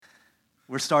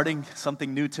We're starting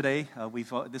something new today.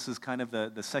 This is kind of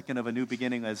the second of a new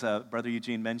beginning, as Brother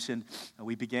Eugene mentioned.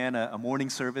 We began a morning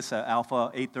service,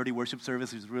 Alpha 8:30 worship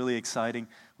service. It was really exciting.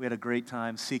 We had a great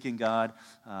time seeking God.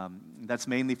 That's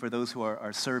mainly for those who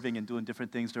are serving and doing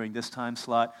different things during this time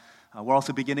slot. We're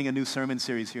also beginning a new sermon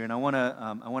series here, and I want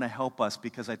to help us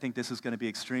because I think this is going to be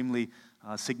extremely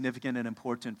significant and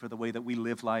important for the way that we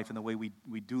live life and the way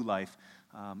we do life.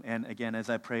 And again, as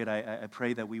I prayed, I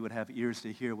pray that we would have ears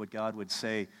to hear what God would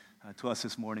say to us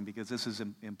this morning, because this is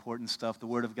important stuff. The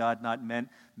Word of God not meant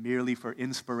merely for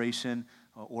inspiration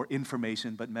or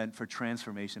information, but meant for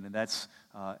transformation. And that's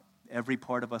every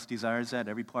part of us desires that.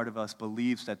 Every part of us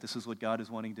believes that this is what God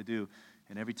is wanting to do.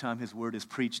 And every time His Word is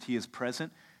preached, He is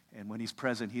present. And when He's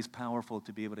present, He's powerful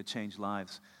to be able to change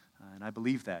lives. And I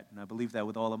believe that. And I believe that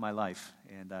with all of my life.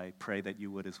 And I pray that you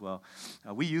would as well.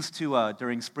 We used to,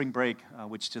 during spring break,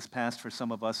 which just passed for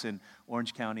some of us in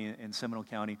Orange County and Seminole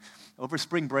County, over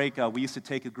spring break, we used to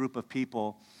take a group of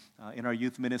people in our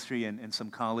youth ministry and some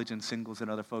college and singles and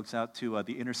other folks out to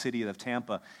the inner city of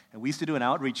Tampa. And we used to do an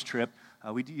outreach trip.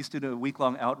 We used to do a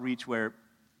week-long outreach where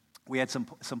we had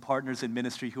some partners in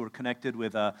ministry who were connected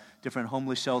with different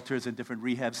homeless shelters and different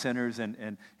rehab centers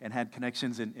and had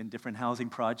connections in different housing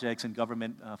projects and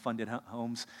government-funded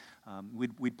homes.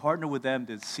 We'd partner with them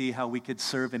to see how we could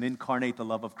serve and incarnate the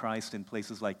love of Christ in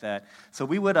places like that. So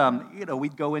we would,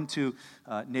 we'd go into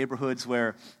neighborhoods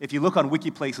where, if you look on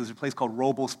Wiki Places, there's a place called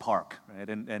Robles Park, right?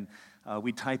 And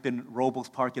we type in Robles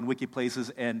Park in Wiki Places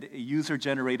and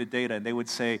user-generated data, and they would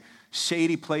say,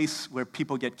 shady place where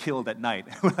people get killed at night.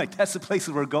 We're like, that's the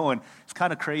places we're going. It's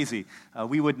kind of crazy.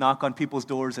 We would knock on people's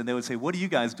doors, and they would say, what are you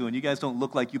guys doing? You guys don't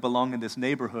look like you belong in this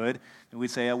neighborhood. And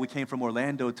we'd say, we came from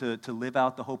Orlando to live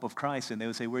out the hope of Christ. And they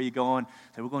would say, where are you going?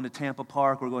 Say, we're going to Tampa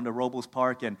Park. We're going to Robles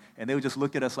Park. And they would just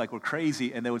look at us like we're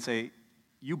crazy, and they would say,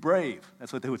 you brave.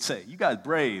 That's what they would say. You guys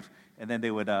brave. And then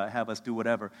they would have us do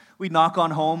whatever. We'd knock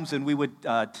on homes, and we would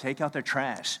take out their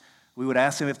trash. We would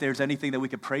ask them if there's anything that we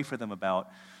could pray for them about.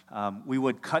 We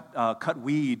would cut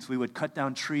weeds. We would cut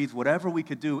down trees, whatever we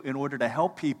could do in order to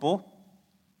help people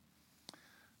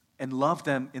and love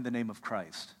them in the name of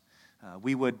Christ.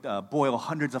 We would boil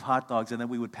hundreds of hot dogs, and then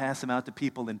we would pass them out to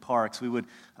people in parks. We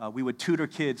would tutor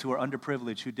kids who were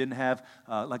underprivileged, who didn't have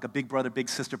like a big brother, big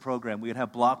sister program. We would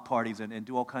have block parties and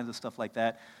do all kinds of stuff like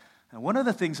that. And one of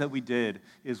the things that we did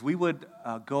is we would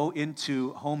go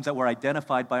into homes that were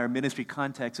identified by our ministry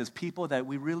contacts as people that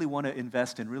we really want to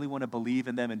invest in, really want to believe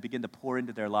in them and begin to pour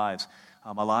into their lives.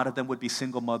 A lot of them would be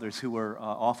single mothers who were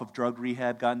off of drug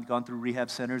rehab, gone through rehab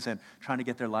centers and trying to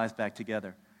get their lives back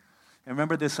together. And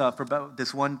remember this, for about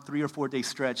this 1 3 or 4 day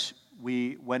stretch,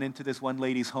 we went into this one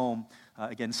lady's home,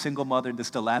 again, single mother in this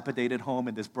dilapidated home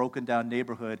in this broken down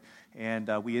neighborhood, and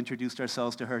we introduced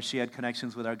ourselves to her. She had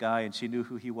connections with our guy, and she knew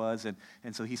who he was, and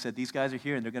so he said, these guys are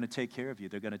here, and they're going to take care of you.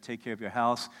 They're going to take care of your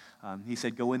house. He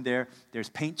said, go in there. There's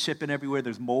paint chipping everywhere.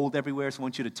 There's mold everywhere, so I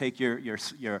want you to take your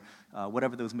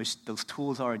whatever those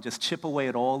tools are and just chip away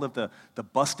at all of the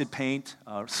busted paint,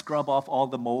 scrub off all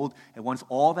the mold, and once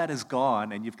all that is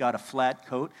gone and you've got a flat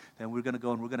coat, then we're going to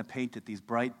go and we're going to paint it these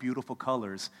bright, beautiful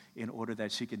colors in order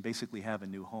that she can basically have a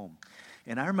new home.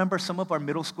 And I remember some of our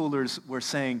middle schoolers were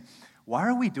saying, why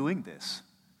are we doing this?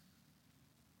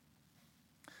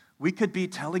 We could be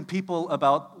telling people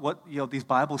about these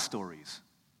Bible stories.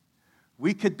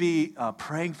 We could be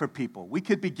praying for people. We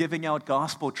could be giving out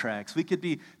gospel tracts. We could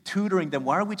be tutoring them.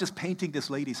 Why are we just painting this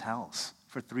lady's house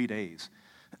for 3 days?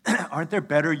 Aren't there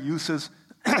better uses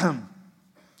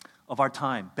of our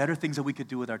time, better things that we could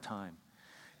do with our time?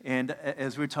 And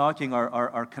as we're talking,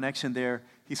 our connection there,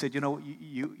 he said,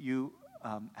 you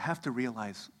have to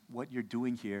realize what you're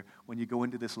doing here when you go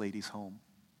into this lady's home.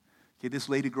 Okay, this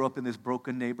lady grew up in this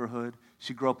broken neighborhood.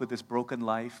 She grew up with this broken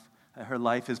life. Her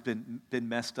life has been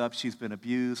messed up. She's been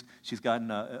abused. She's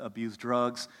gotten abused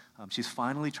drugs. She's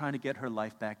finally trying to get her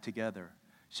life back together.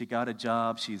 She got a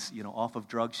job. She's off of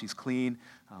drugs. She's clean.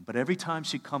 But every time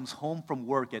she comes home from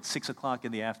work at 6 o'clock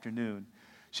in the afternoon,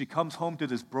 she comes home to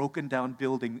this broken down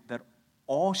building that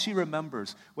all she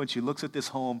remembers when she looks at this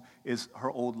home is her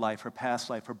old life, her past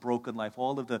life, her broken life,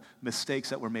 all of the mistakes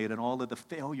that were made and all of the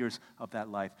failures of that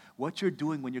life. What you're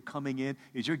doing when you're coming in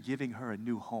is you're giving her a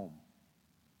new home.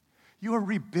 You are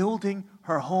rebuilding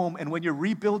her home, and when you're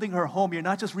rebuilding her home, you're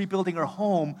not just rebuilding her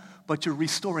home, but you're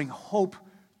restoring hope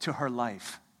to her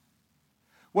life.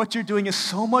 What you're doing is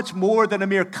so much more than a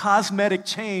mere cosmetic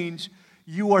change.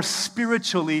 You are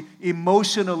spiritually,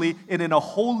 emotionally, and in a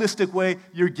holistic way,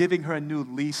 you're giving her a new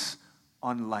lease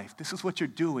on life. This is what you're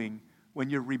doing when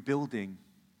you're rebuilding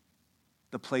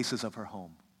the places of her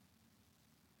home.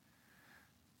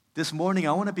 This morning,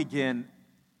 I want to begin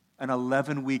an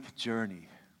 11-week journey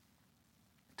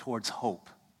towards hope,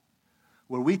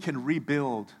 where we can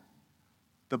rebuild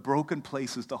the broken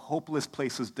places, the hopeless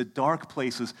places, the dark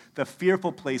places, the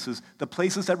fearful places, the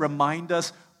places that remind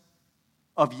us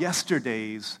of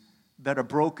yesterdays that are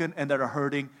broken and that are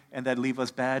hurting and that leave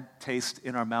us bad taste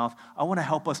in our mouth. I want to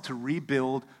help us to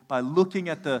rebuild by looking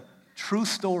at the true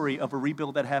story of a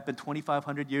rebuild that happened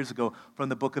 2,500 years ago from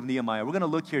the book of Nehemiah. We're going to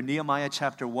look here, Nehemiah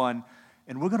chapter 1,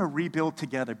 and we're going to rebuild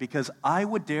together, because I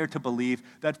would dare to believe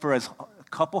that for as a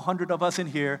couple hundred of us in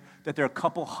here, that there are a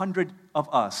couple hundred of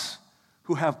us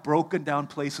who have broken down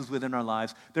places within our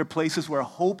lives. There are places where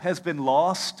hope has been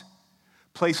lost,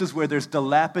 places where there's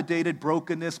dilapidated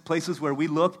brokenness, places where we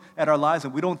look at our lives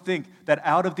and we don't think that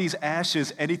out of these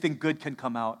ashes anything good can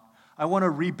come out. I want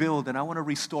to rebuild and I want to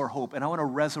restore hope and I want to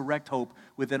resurrect hope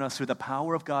within us through the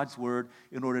power of God's word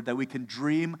in order that we can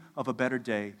dream of a better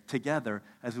day together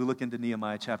as we look into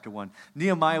Nehemiah chapter 1.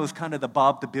 Nehemiah was kind of the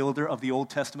Bob the Builder of the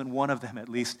Old Testament, one of them at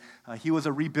least. He was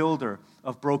a rebuilder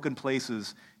of broken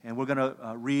places. And we're going to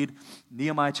read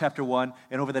Nehemiah chapter 1.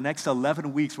 And over the next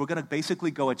 11 weeks, we're going to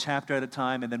basically go a chapter at a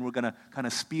time, and then we're going to kind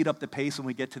of speed up the pace when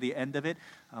we get to the end of it.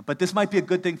 But this might be a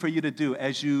good thing for you to do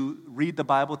as you read the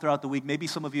Bible throughout the week. Maybe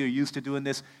some of you are used to doing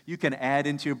this. You can add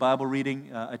into your Bible reading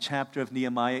a chapter of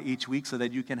Nehemiah each week so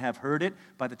that you can have heard it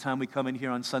by the time we come in here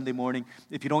on Sunday morning.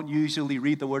 If you don't usually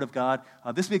read the Word of God,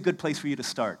 this would be a good place for you to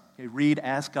start. Okay, read,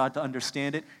 ask God to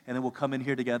understand it, and then we'll come in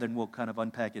here together and we'll kind of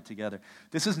unpack it together.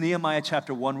 This is Nehemiah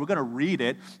chapter 1. We're going to read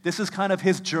it. This is kind of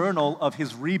his journal of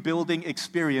his rebuilding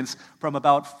experience from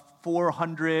about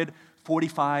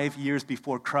 445 years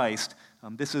before Christ.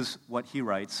 This is what he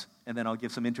writes, and then I'll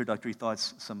give some introductory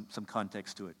thoughts, some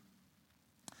context to it.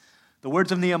 The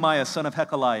words of Nehemiah, son of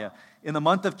Hekeliah. In the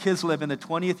month of Kislev, in the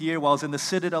 20th year, while I was in the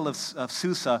citadel of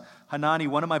Susa, Hanani,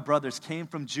 one of my brothers, came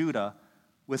from Judah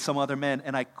with some other men,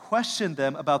 and I questioned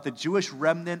them about the Jewish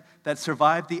remnant that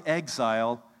survived the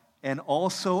exile and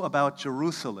also about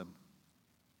Jerusalem.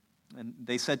 And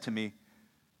they said to me,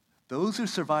 those who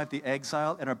survived the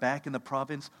exile and are back in the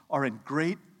province are in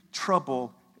great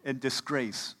trouble and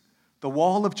disgrace. The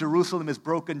wall of Jerusalem is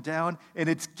broken down, and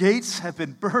its gates have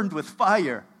been burned with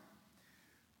fire.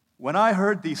 When I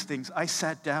heard these things, I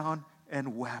sat down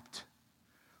and wept.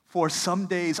 For some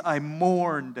days I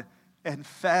mourned and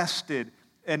fasted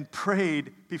and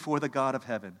prayed before the God of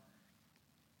heaven.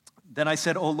 Then I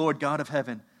said, O Lord God of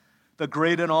heaven, the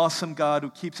great and awesome God who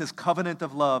keeps his covenant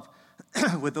of love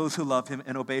with those who love him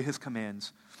and obey his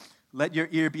commands, let your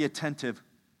ear be attentive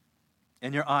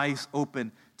and your eyes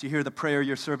open to hear the prayer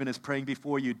your servant is praying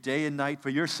before you day and night for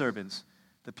your servants,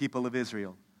 the people of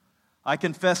Israel. I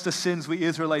confess the sins we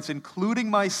Israelites, including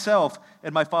myself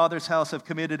and my father's house, have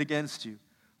committed against you.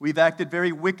 We've acted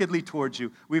very wickedly towards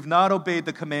you. We've not obeyed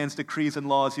the commands, decrees, and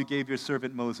laws you gave your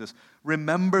servant Moses.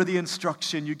 Remember the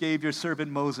instruction you gave your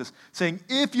servant Moses, saying,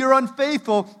 if you're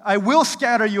unfaithful, I will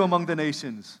scatter you among the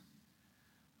nations.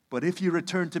 But if you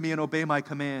return to me and obey my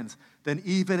commands, then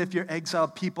even if your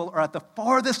exiled people are at the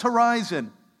farthest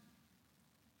horizon,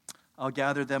 I'll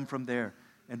gather them from there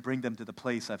and bring them to the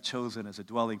place I've chosen as a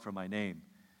dwelling for my name.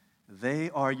 They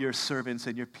are your servants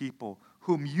and your people,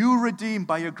 whom you redeem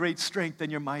by your great strength and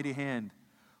your mighty hand.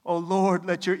 O Lord,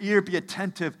 let your ear be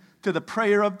attentive to the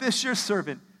prayer of this your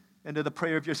servant and to the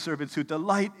prayer of your servants who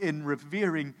delight in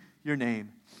revering your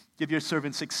name. Give your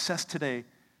servant success today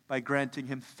by granting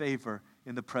him favor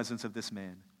in the presence of this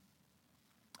man.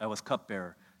 I was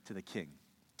cupbearer to the king.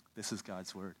 This is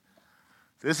God's word.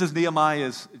 This is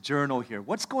Nehemiah's journal here.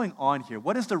 What's going on here?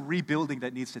 What is the rebuilding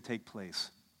that needs to take place?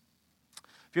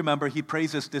 If you remember, he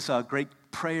prays this great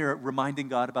prayer reminding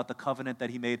God about the covenant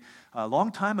that he made a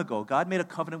long time ago. God made a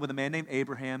covenant with a man named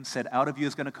Abraham, said, out of you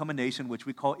is going to come a nation, which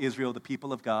we call Israel, the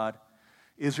people of God.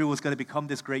 Israel was going to become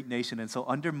this great nation. And so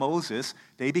under Moses,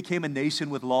 they became a nation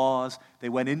with laws. They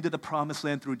went into the promised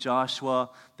land through Joshua.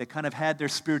 They kind of had their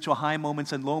spiritual high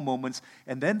moments and low moments.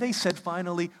 And then they said,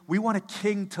 finally, we want a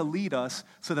king to lead us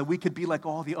so that we could be like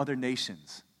all the other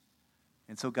nations.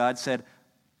 And so God said,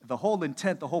 the whole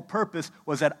intent, the whole purpose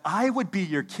was that I would be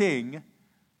your king.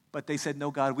 But they said,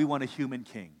 no, God, we want a human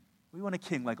king. We want a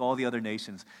king like all the other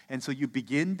nations. And so you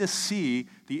begin to see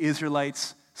the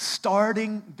Israelites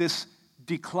starting this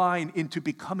decline into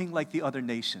becoming like the other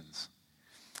nations.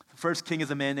 The first king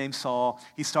is a man named Saul.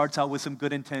 He starts out with some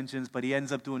good intentions, but he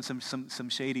ends up doing some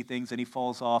shady things, and he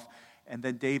falls off. And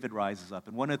then David rises up.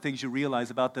 And one of the things you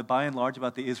realize by and large,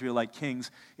 about the Israelite kings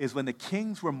is when the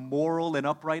kings were moral and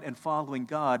upright and following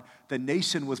God, the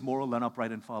nation was moral and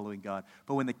upright and following God.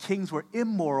 But when the kings were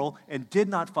immoral and did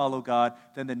not follow God,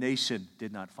 then the nation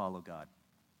did not follow God.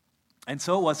 And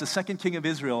so it was the second king of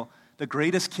Israel, the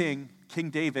greatest king, King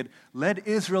David, led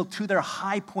Israel to their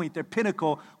high point, their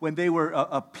pinnacle, when they were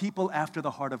a people after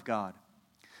the heart of God.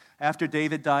 After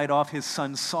David died off, his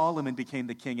son Solomon became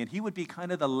the king, and he would be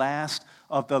kind of the last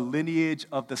of the lineage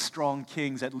of the strong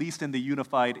kings, at least in the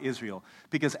unified Israel.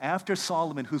 Because after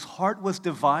Solomon, whose heart was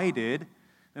divided,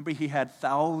 remember he had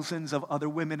thousands of other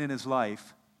women in his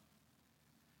life,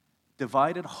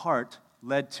 divided heart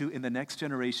led to, in the next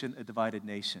generation, a divided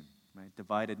nation, right?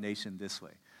 Divided nation this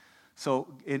way.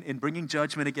 So in bringing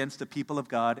judgment against the people of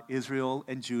God, Israel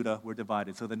and Judah were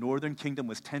divided. So the northern kingdom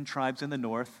was 10 tribes in the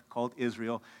north, called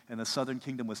Israel, and the southern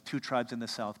kingdom was 2 tribes in the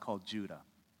south, called Judah.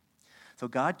 So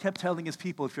God kept telling his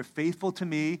people, if you're faithful to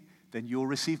me, then you'll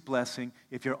receive blessing.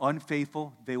 If you're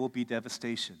unfaithful, there will be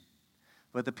devastation.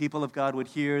 But the people of God would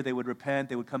hear, they would repent,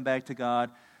 they would come back to God.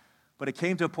 But it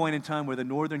came to a point in time where the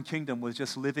northern kingdom was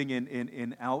just living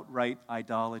in outright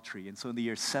idolatry. And so in the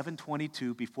year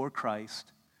 722 before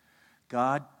Christ,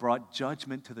 God brought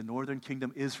judgment to the northern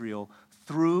kingdom, Israel,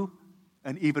 through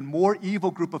an even more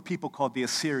evil group of people called the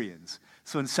Assyrians.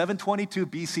 So in 722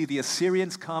 BC, the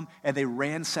Assyrians come and they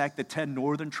ransack the 10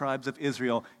 northern tribes of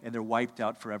Israel, and they're wiped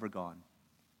out, forever gone.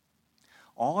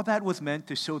 All that was meant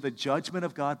to show the judgment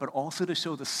of God, but also to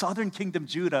show the southern kingdom,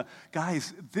 Judah,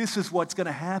 guys, this is what's going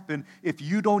to happen if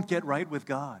you don't get right with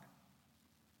God.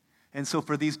 And so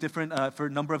for these for a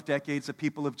number of decades, the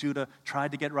people of Judah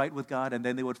tried to get right with God, and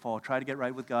then they would fall. Tried to get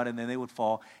right with God, and then they would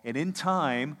fall. And in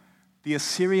time, the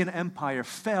Assyrian Empire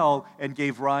fell and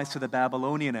gave rise to the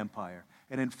Babylonian Empire.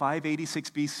 And in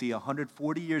 586 BC,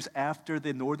 140 years after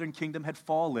the northern kingdom had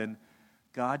fallen,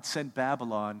 God sent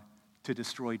Babylon to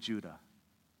destroy Judah.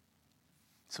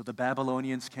 So the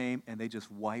Babylonians came, and they just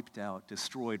wiped out,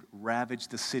 destroyed,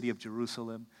 ravaged the city of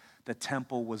Jerusalem. The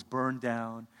temple was burned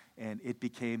down, and it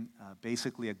became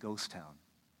basically a ghost town.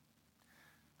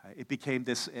 It became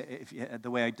this,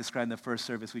 the way I described in the first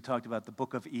service, we talked about the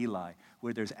book of Eli,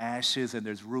 where there's ashes and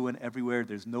there's ruin everywhere.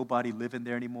 There's nobody living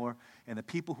there anymore. And the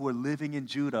people who were living in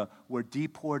Judah were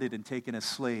deported and taken as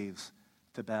slaves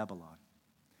to Babylon.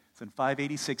 So in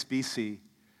 586 BC,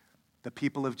 the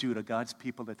people of Judah, God's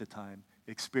people at the time,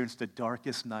 experienced the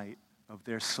darkest night of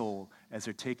their soul as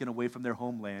they're taken away from their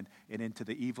homeland and into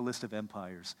the evilest of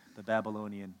empires, the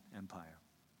Babylonian Empire.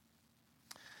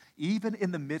 Even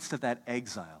in the midst of that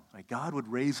exile, right, God would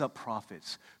raise up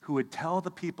prophets who would tell the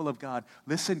people of God,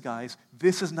 listen, guys,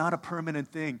 this is not a permanent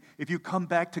thing. If you come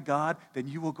back to God, then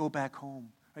you will go back home.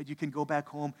 Right? You can go back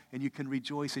home and you can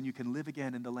rejoice and you can live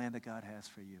again in the land that God has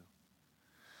for you.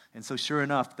 And so sure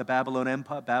enough, the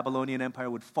Babylonian Empire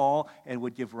would fall and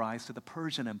would give rise to the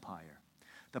Persian Empire.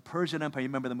 The Persian Empire, you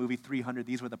remember the movie 300?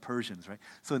 These were the Persians, right?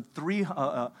 So in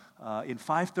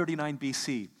 539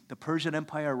 BC, the Persian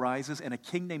Empire rises, and a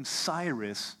king named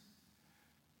Cyrus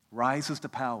rises to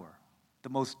power, the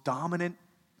most dominant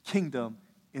kingdom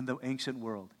in the ancient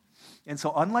world. And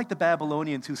so unlike the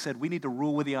Babylonians who said, we need to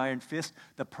rule with the iron fist,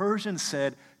 the Persians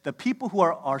said, the people who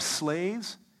are our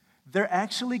slaves, they're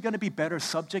actually going to be better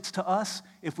subjects to us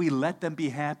if we let them be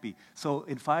happy. So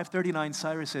in 539,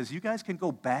 Cyrus says, you guys can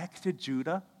go back to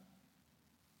Judah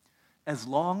as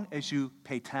long as you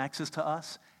pay taxes to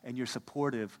us and you're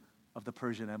supportive of the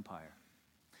Persian Empire.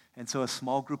 And so a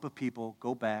small group of people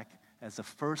go back as the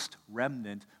first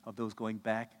remnant of those going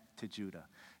back to Judah.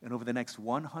 And over the next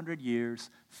 100 years,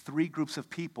 3 groups of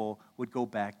people would go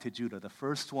back to Judah. The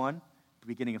first one,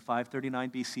 beginning of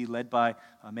 539 BC, led by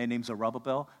a man named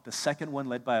Zerubbabel. The second one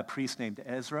led by a priest named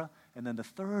Ezra. And then the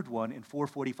third one in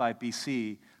 445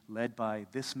 BC, led by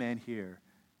this man here,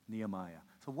 Nehemiah.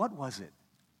 So what was it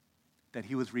that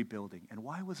he was rebuilding? And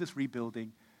why was this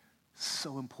rebuilding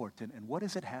so important? And what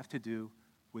does it have to do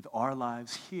with our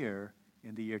lives here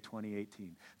in the year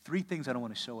 2018? 3 things I don't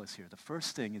want to show us here. The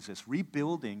first thing is this: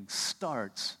 rebuilding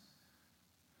starts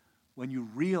when you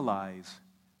realize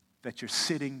that you're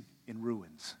sitting in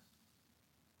ruins.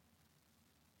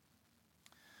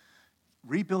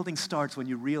 Rebuilding starts when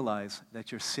you realize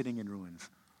that you're sitting in ruins.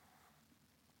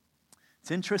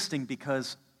 It's interesting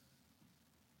because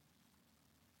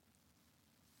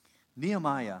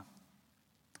Nehemiah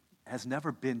has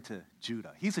never been to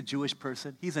Judah. He's a Jewish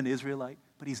person, he's an Israelite,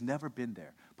 but he's never been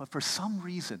there. But for some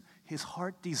reason, his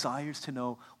heart desires to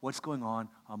know what's going on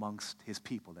amongst his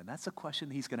people. And that's a question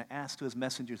he's going to ask to his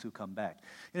messengers who come back.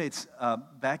 You know, it's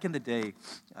back in the day,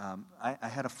 I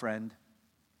had a friend.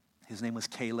 His name was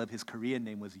Caleb. His Korean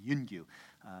name was Yoongyu.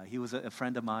 He was a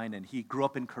friend of mine, and he grew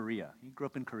up in Korea.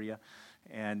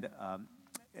 And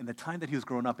in the time that he was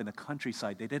growing up in the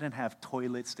countryside, they didn't have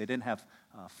toilets, they didn't have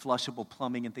flushable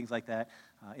plumbing and things like that.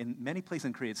 In many places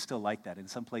in Korea, it's still like that. In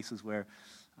some places where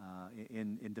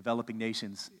in developing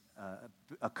nations,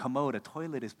 a commode, a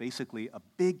toilet, is basically a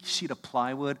big sheet of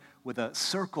plywood with a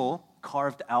circle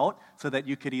carved out so that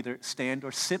you could either stand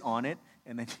or sit on it,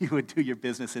 and then you would do your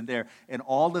business in there. And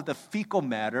all of the fecal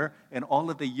matter and all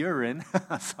of the urine,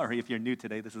 sorry if you're new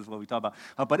today, this is what we talk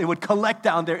about, but it would collect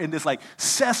down there in this like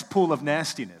cesspool of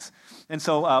nastiness. And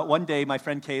so one day, my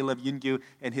friend Caleb Yungyu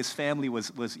and his family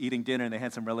was eating dinner, and they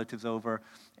had some relatives over.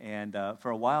 And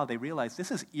for a while, they realized this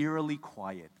is eerily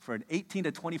quiet. For an 18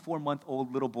 to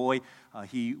 24-month-old little boy,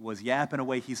 he was yapping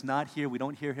away. He's not here. We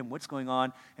don't hear him. What's going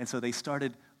on? And so they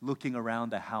started looking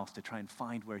around the house to try and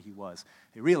find where he was.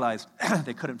 They realized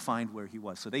they couldn't find where he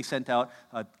was. So they sent out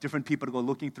different people to go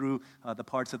looking through the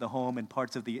parts of the home and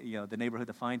parts of the neighborhood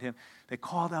to find him. They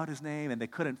called out his name, and they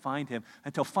couldn't find him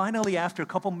until finally, after a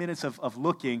couple minutes of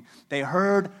looking, they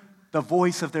heard the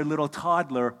voice of their little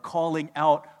toddler calling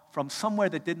out from somewhere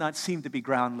that did not seem to be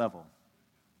ground level.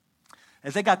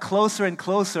 As they got closer and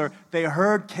closer, they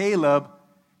heard Caleb,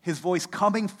 his voice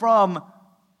coming from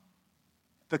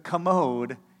the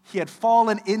commode. He had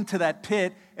fallen into that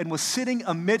pit and was sitting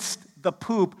amidst the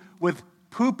poop with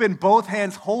poop in both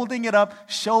hands, holding it up,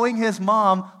 showing his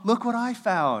mom, "Look what I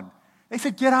found." They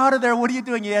said, "Get out of there. What are you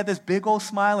doing?" He had this big old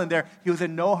smile in there. He was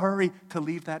in no hurry to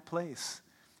leave that place.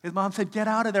 His mom said, "Get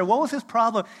out of there." What was his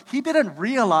problem? He didn't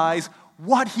realize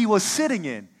what he was sitting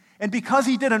in. And because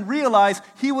he didn't realize,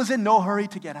 he was in no hurry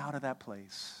to get out of that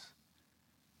place.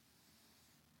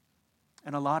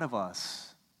 And a lot of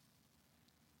us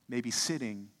may be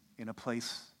sitting in a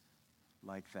place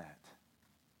like that.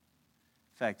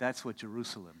 In fact, that's what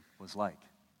Jerusalem was like.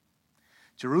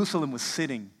 Jerusalem was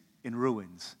sitting in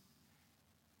ruins,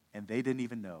 and they didn't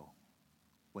even know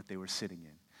what they were sitting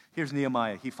in. Here's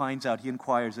Nehemiah. He finds out, he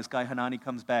inquires. This guy Hanani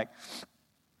comes back,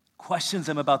 questions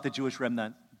him about the Jewish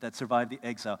remnant that survived the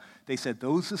exile. They said,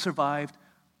 those who survived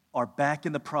are back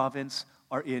in the province,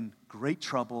 are in great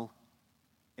trouble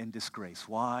and disgrace.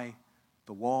 Why?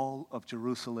 The wall of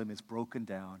Jerusalem is broken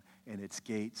down, and its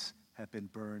gates have been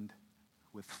burned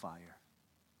with fire.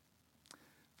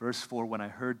 Verse 4, when I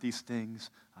heard these things,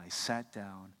 I sat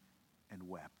down and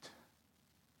wept.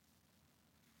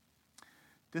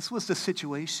 This was the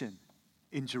situation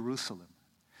in Jerusalem.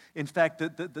 In fact,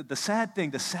 the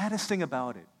saddest thing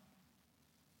about it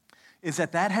is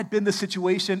that had been the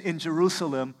situation in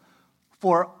Jerusalem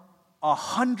for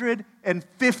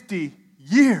 150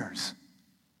 years.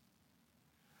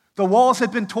 The walls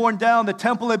had been torn down. The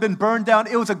temple had been burned down.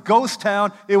 It was a ghost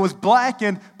town. It was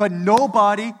blackened, but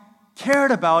nobody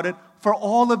cared about it for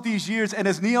all of these years. And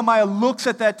as Nehemiah looks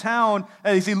at that town,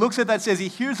 as he looks at that, says he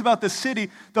hears about the city,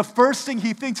 the first thing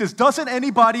he thinks is, doesn't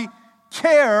anybody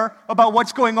care about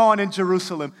what's going on in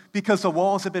Jerusalem? Because the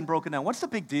walls have been broken down. What's the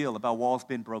big deal about walls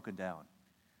being broken down?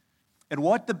 And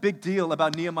what the big deal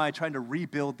about Nehemiah trying to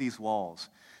rebuild these walls?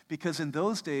 Because in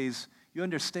those days, you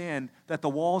understand that the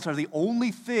walls are the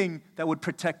only thing that would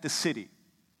protect the city.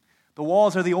 The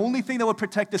walls are the only thing that would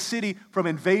protect the city from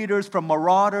invaders, from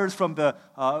marauders, from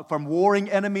warring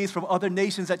enemies, from other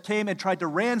nations that came and tried to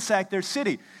ransack their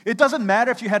city. It doesn't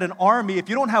matter if you had an army. If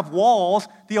you don't have walls,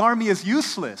 the army is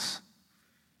useless.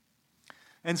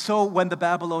 And so when the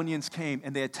Babylonians came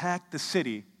and they attacked the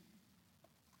city,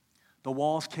 the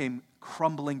walls came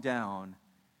crumbling down.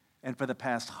 And for the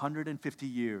past 150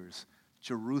 years,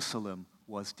 Jerusalem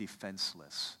was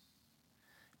defenseless.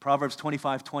 Proverbs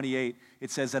 25:28, it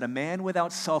says that a man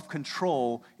without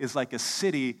self-control is like a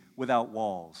city without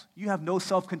walls. You have no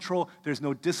self-control, there's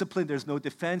no discipline, there's no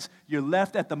defense. You're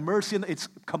left at the mercy, it's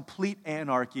complete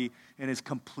anarchy and it's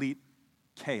complete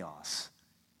chaos.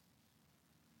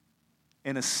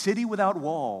 And a city without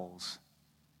walls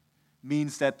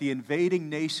means that the invading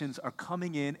nations are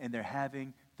coming in and they're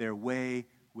having their way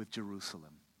with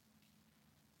Jerusalem.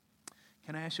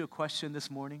 Can I ask you a question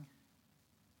this morning?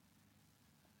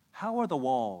 How are the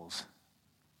walls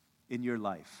in your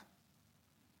life?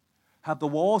 Have the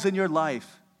walls in your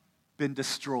life been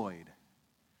destroyed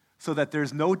so that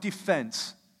there's no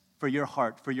defense for your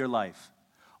heart, for your life?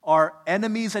 Are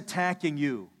enemies attacking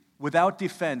you without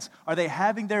defense? Are they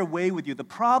having their way with you? The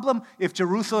problem, if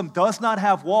Jerusalem does not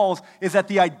have walls, is that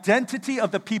the identity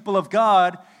of the people of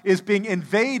God is being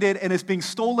invaded and is being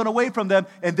stolen away from them,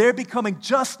 and they're becoming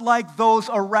just like those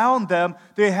around them.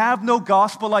 They have no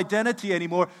gospel identity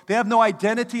anymore. They have no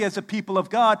identity as a people of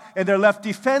God, and they're left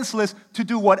defenseless to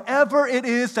do whatever it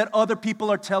is that other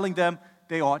people are telling them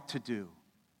they ought to do.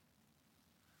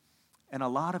 And a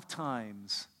lot of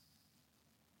times,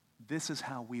 this is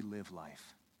how we live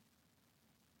life.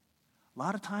 A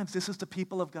lot of times, this is the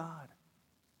people of God.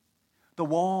 The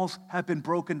walls have been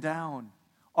broken down.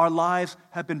 Our lives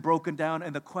have been broken down,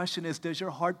 and the question is, does your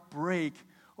heart break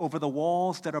over the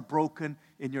walls that are broken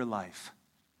in your life.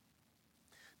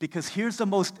 Because here's the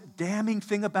most damning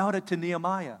thing about it to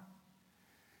Nehemiah.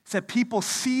 It's that people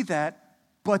see that,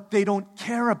 but they don't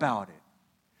care about it.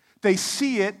 They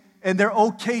see it, and they're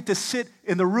okay to sit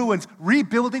in the ruins.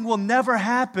 Rebuilding will never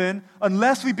happen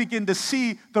unless we begin to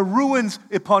see the ruins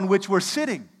upon which we're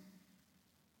sitting.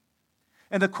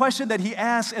 And the question that he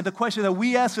asks, and the question that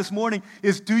we ask this morning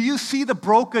is, do you see the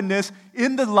brokenness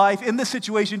in the life, in the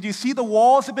situation? Do you see the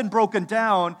walls have been broken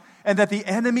down and that the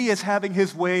enemy is having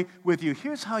his way with you?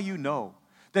 Here's how you know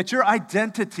that your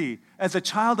identity as a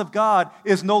child of God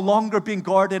is no longer being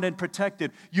guarded and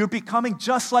protected. You're becoming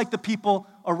just like the people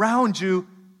around you,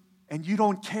 and you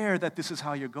don't care that this is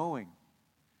how you're going.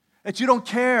 That you don't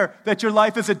care that your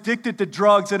life is addicted to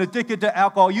drugs and addicted to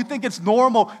alcohol. You think it's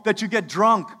normal that you get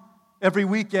drunk every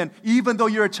weekend, even though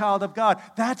you're a child of God.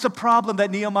 That's a problem that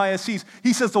Nehemiah sees.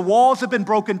 He says the walls have been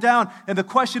broken down, and the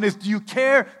question is, do you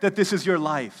care that this is your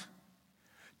life?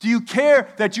 Do you care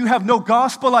that you have no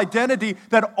gospel identity,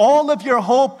 that all of your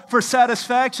hope for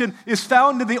satisfaction is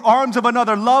found in the arms of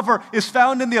another lover, is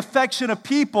found in the affection of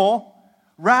people,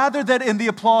 rather than in the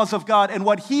applause of God and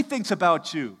what He thinks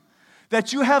about you?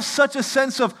 That you have such a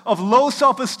sense of low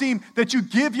self-esteem that you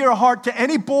give your heart to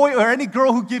any boy or any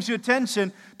girl who gives you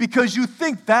attention because you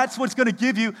think that's what's going to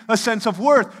give you a sense of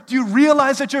worth. Do you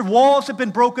realize that your walls have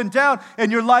been broken down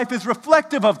and your life is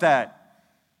reflective of that?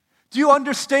 Do you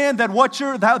understand that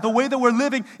the way that we're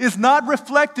living is not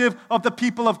reflective of the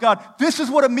people of God? This is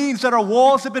what it means that our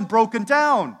walls have been broken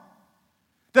down.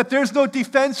 That there's no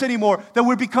defense anymore, that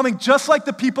we're becoming just like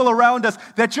the people around us,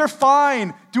 that you're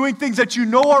fine doing things that you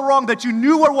know are wrong, that you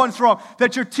knew were once wrong,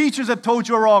 that your teachers have told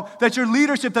you are wrong, that your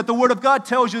leadership, that the Word of God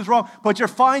tells you is wrong, but you're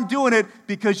fine doing it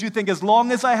because you think as long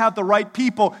as I have the right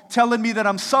people telling me that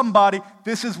I'm somebody,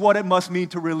 this is what it must mean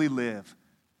to really live.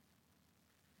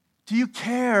 Do you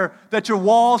care that your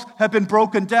walls have been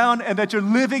broken down and that you're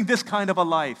living this kind of a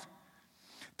life?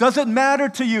 Does it matter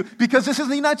to you? Because he's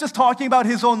not just talking about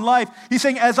his own life. He's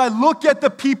saying, as I look at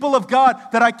the people of God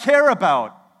that I care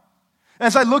about,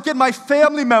 as I look at my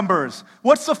family members,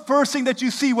 what's the first thing that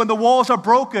you see when the walls are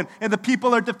broken and the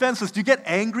people are defenseless? Do you get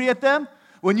angry at them?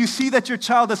 When you see that your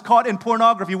child is caught in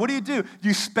pornography, what do? Do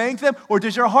you spank them? Or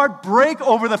does your heart break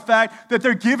over the fact that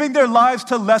they're giving their lives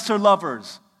to lesser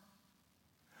lovers?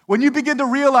 When you begin to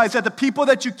realize that the people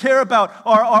that you care about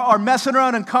are messing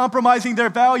around and compromising their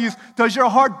values, does your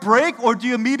heart break or do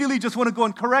you immediately just want to go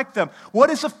and correct them? What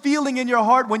is the feeling in your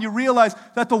heart when you realize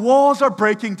that the walls are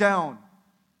breaking down?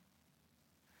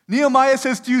 Nehemiah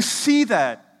says, do you see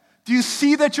that? Do you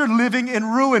see that you're living in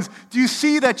ruins? Do you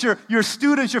see that your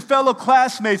students, your fellow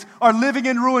classmates are living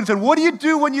in ruins? And what do you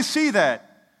do when you see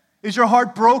that? Is your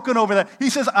heart broken over that? He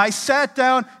says, I sat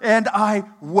down and I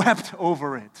wept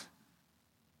over it.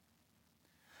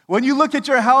 When you look at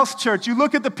your house church, you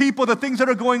look at the people, the things that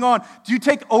are going on, do you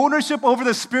take ownership over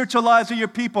the spiritual lives of your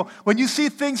people? When you see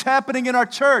things happening in our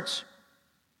church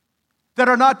that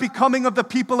are not becoming of the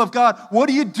people of God, what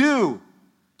do? Do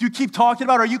you keep talking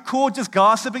about it? Are you cool just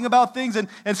gossiping about things and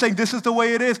saying this is the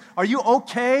way it is? Are you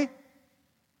okay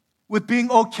with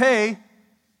being okay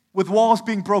with walls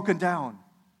being broken down?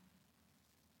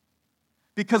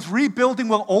 Because rebuilding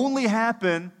will only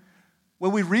happen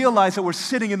when we realize that we're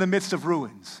sitting in the midst of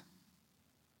ruins.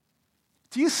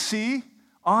 Do you see,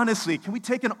 honestly, can we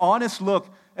take an honest look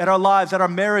at our lives, at our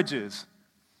marriages,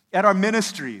 at our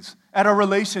ministries, at our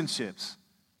relationships?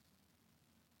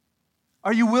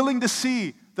 Are you willing to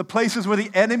see the places where the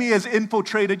enemy has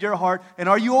infiltrated your heart, and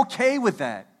are you okay with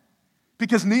that?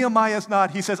 Because Nehemiah is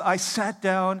not. He says, I sat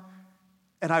down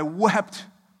and I wept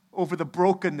over the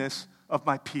brokenness of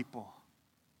my people.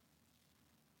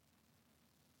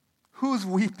 Who's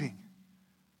weeping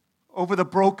over the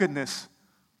brokenness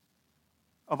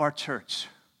of our church?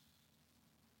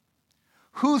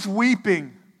 Who's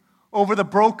weeping over the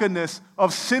brokenness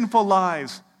of sinful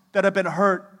lives that have been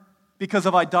hurt because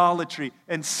of idolatry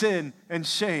and sin and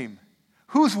shame?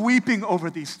 Who's weeping over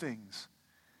these things?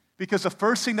 Because the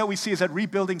first thing that we see is that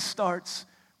rebuilding starts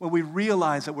when we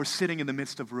realize that we're sitting in the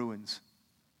midst of ruins.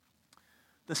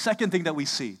 The second thing that we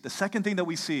see,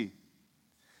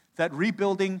 that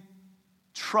rebuilding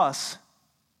trust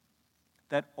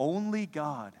that only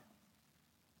God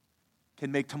can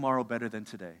make tomorrow better than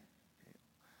today.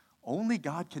 Only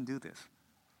God can do this.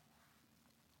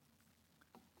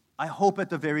 I hope at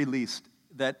the very least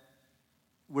that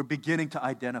we're beginning to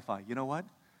identify, you know what?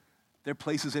 There are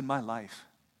places in my life,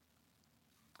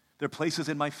 there are places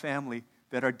in my family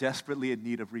that are desperately in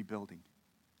need of rebuilding.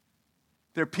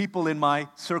 There are people in my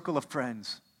circle of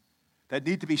friends that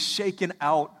need to be shaken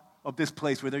out of this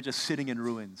place where they're just sitting in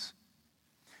ruins.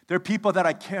 They're people that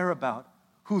I care about,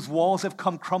 whose walls have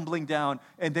come crumbling down,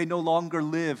 and they no longer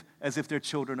live as if they're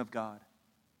children of God.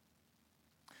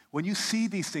 When you see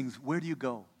these things, where do you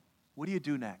go? What do you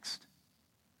do next?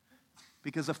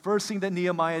 Because the first thing that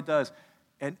Nehemiah does,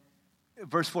 and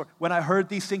verse 4, when I heard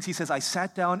these things, he says, I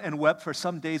sat down and wept for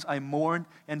some days. I mourned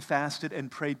and fasted and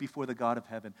prayed before the God of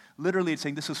heaven. Literally, it's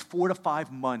saying this is 4 to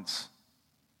 5 months.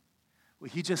 Where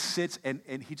he just sits and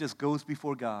he just goes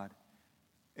before God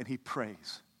and he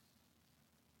prays.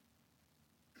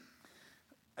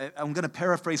 I'm going to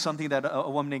paraphrase something that a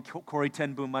woman named Corrie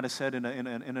ten Boom might have said in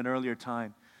an earlier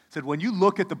time. Said, when you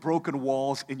look at the broken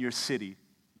walls in your city,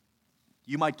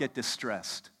 you might get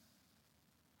distressed.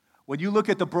 When you look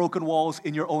at the broken walls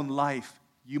in your own life,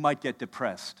 you might get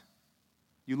depressed.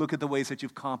 You look at the ways that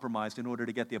you've compromised in order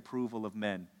to get the approval of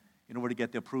men, in order to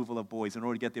get the approval of boys, in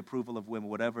order to get the approval of women,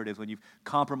 whatever it is, when you've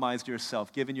compromised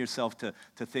yourself, given yourself to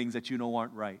things that you know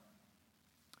aren't right.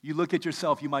 You look at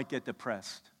yourself, you might get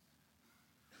depressed.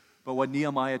 But what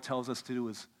Nehemiah tells us to do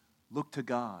is look to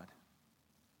God,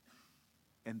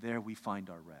 and there we find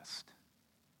our rest.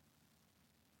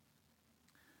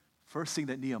 First thing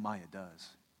that Nehemiah does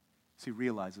is he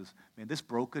realizes, man, this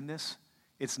brokenness,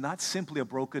 it's not simply a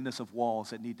brokenness of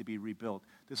walls that need to be rebuilt.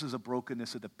 This is a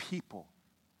brokenness of the people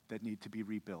that need to be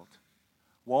rebuilt.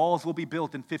 Walls will be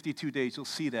built in 52 days, you'll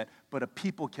see that, but a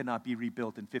people cannot be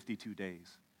rebuilt in 52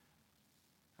 days.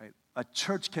 Right? A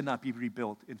church cannot be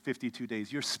rebuilt in 52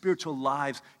 days. Your spiritual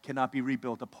lives cannot be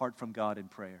rebuilt apart from God in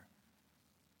prayer.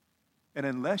 And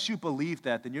unless you believe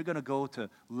that, then you're going to go to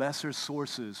lesser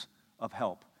sources of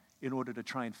help in order to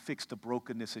try and fix the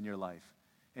brokenness in your life.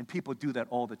 And people do that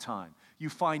all the time. You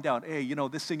find out, hey,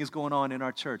 this thing is going on in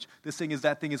our church. That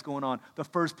thing is going on. The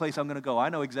first place I'm going to go, I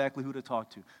know exactly who to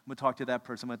talk to. I'm going to talk to that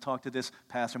person. I'm going to talk to this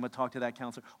pastor. I'm going to talk to that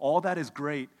counselor. All that is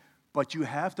great, but you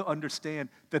have to understand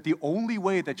that the only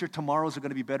way that your tomorrows are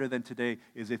going to be better than today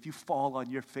is if you fall on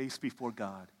your face before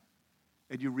God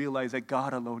and you realize that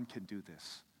God alone can do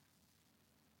this.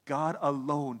 God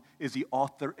alone is the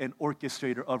author and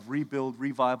orchestrator of rebuild,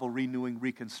 revival, renewing,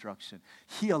 reconstruction.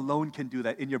 He alone can do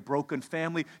that in your broken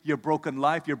family, your broken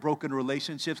life, your broken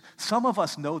relationships. Some of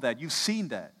us know that. You've seen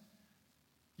that.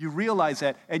 You realize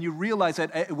that, and you realize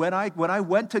that when I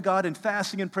went to God in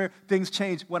fasting and prayer, things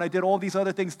changed. When I did all these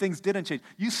other things didn't change.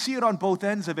 You see it on both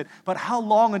ends of it, but how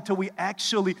long until we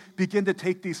actually begin to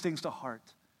take these things to heart?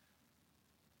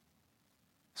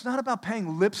 It's not about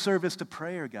paying lip service to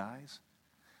prayer, guys.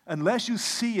 Unless you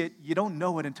see it, you don't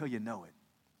know it until you know it.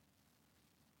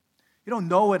 You don't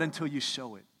know it until you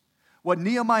show it. What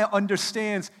Nehemiah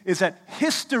understands is that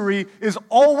history is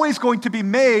always going to be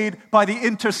made by the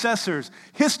intercessors.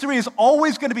 History is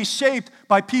always going to be shaped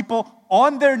by people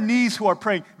on their knees who are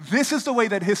praying. This is the way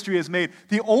that history is made.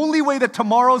 The only way that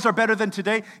tomorrows are better than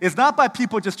today is not by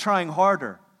people just trying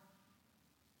harder.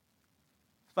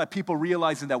 It's by people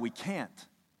realizing that we can't.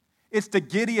 It's the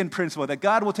Gideon principle, that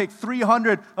God will take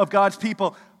 300 of God's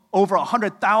people over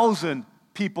 100,000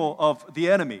 people of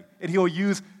the enemy. And He'll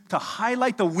use to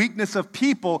highlight the weakness of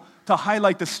people to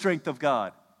highlight the strength of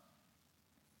God.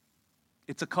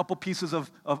 It's a couple pieces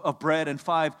of bread and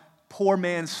 5 poor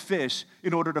man's fish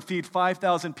in order to feed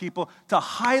 5,000 people to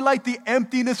highlight the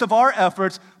emptiness of our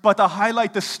efforts, but to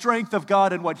highlight the strength of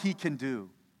God and what He can do.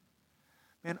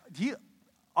 Man,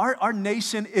 our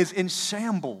nation is in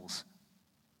shambles.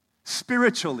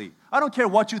 Spiritually. I don't care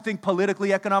what you think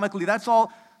politically, economically, that's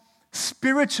all.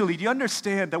 Spiritually, do you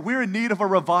understand that we're in need of a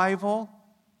revival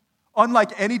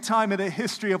unlike any time in the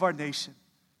history of our nation?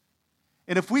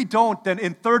 And if we don't, then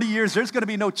in 30 years, there's going to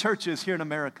be no churches here in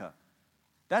America.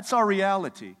 That's our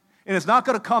reality. And it's not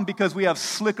going to come because we have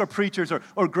slicker preachers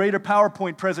or greater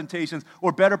PowerPoint presentations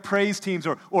or better praise teams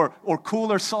or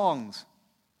cooler songs.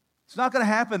 It's not going to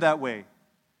happen that way.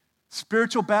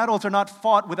 Spiritual battles are not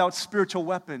fought without spiritual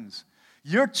weapons.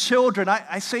 Your children,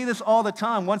 I say this all the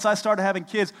time, once I started having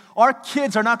kids, our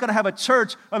kids are not going to have a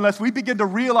church unless we begin to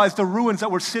realize the ruins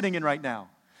that we're sitting in right now.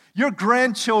 Your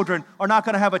grandchildren are not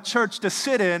going to have a church to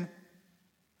sit in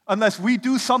unless we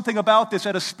do something about this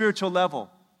at a spiritual level.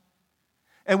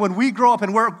 And when we grow up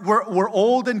and we're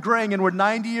old and graying and we're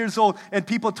 90 years old and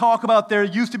people talk about there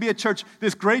used to be a church,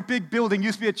 this great big building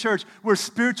used to be a church where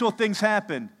spiritual things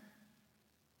happened.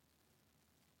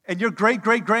 And your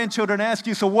great-great-grandchildren ask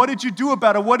you, so what did you do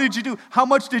about it? What did you do? How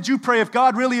much did you pray? If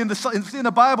God really in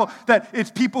the Bible that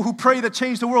it's people who pray that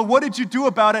change the world, what did you do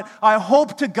about it? I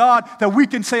hope to God that we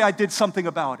can say I did something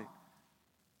about it.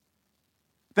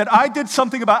 That I did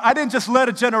something about it. I didn't just let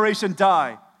a generation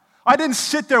die. I didn't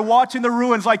sit there watching the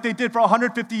ruins like they did for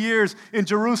 150 years in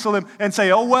Jerusalem and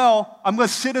say, oh, well, I'm going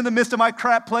to sit in the midst of my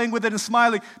crap playing with it and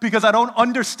smiling because I don't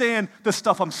understand the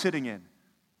stuff I'm sitting in.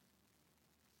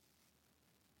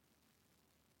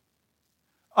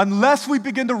 Unless we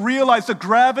begin to realize the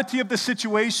gravity of the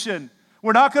situation,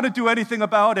 we're not going to do anything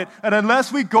about it. And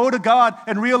unless we go to God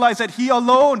and realize that He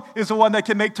alone is the one that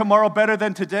can make tomorrow better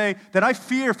than today, then I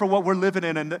fear for what we're living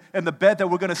in and the bed that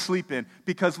we're going to sleep in,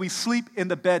 because we sleep in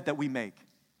the bed that we make.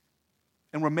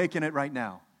 And we're making it right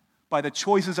now by the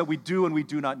choices that we do and we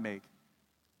do not make.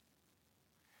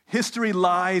 History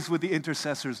lies with the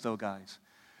intercessors, though, guys.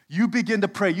 You begin to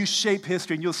pray, you shape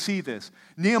history, and you'll see this.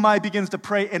 Nehemiah begins to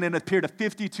pray, and in a period of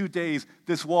 52 days,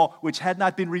 this wall, which had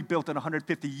not been rebuilt in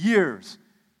 150 years,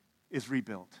 is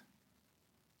rebuilt.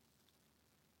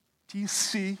 Do you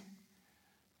see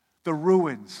the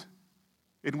ruins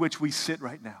in which we sit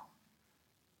right now?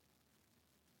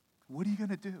 What are you going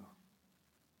to do?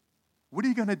 What are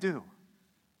you going to do?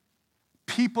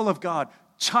 People of God,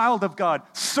 child of God,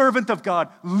 servant of God,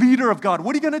 leader of God,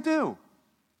 what are you going to do?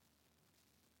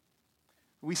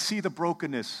 We see the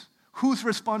brokenness. Whose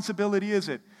responsibility is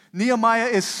it? Nehemiah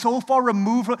is so far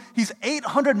removed. He's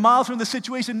 800 miles from the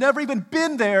situation, never even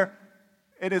been there,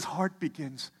 and his heart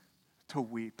begins to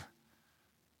weep.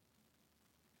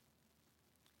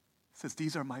 He says,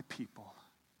 these are my people.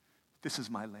 This is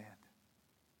my land.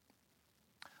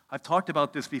 I've talked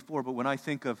about this before, but when I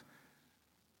think of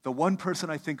the one person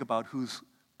I think about who's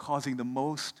causing the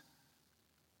most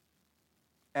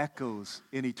echoes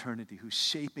in eternity, who's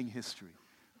shaping history,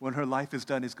 when her life is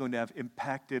done, is going to have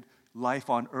impacted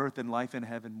life on earth and life in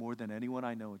heaven more than anyone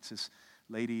I know. It's this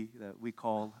lady that we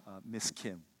call Miss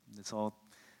Kim. Her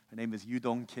name is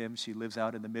Yudong Kim. She lives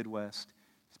out in the Midwest.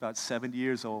 She's about 70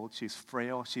 years old. She's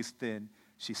frail. She's thin.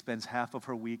 She spends half of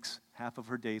her weeks, half of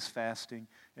her days fasting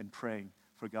and praying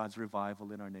for God's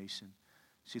revival in our nation.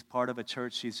 She's part of a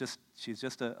church. She's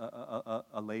just a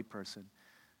lay person.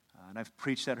 And I've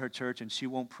preached at her church, and she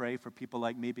won't pray for people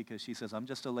like me because she says, I'm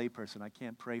just a lay person. I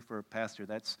can't pray for a pastor.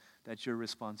 That's your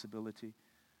responsibility.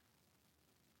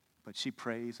 But she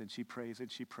prays, and she prays,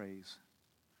 and she prays.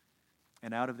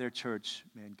 And out of their church,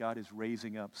 man, God is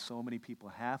raising up so many people.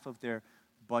 Half of their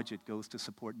budget goes to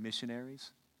support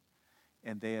missionaries.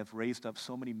 And they have raised up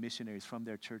so many missionaries from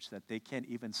their church that they can't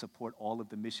even support all of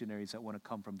the missionaries that want to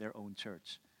come from their own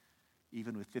church,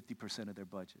 even with 50% of their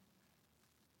budget.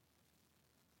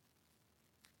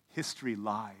 History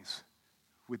lies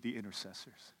with the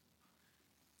intercessors.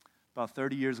 About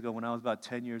 30 years ago, when I was about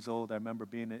 10 years old, I remember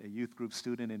being a youth group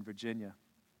student in Virginia.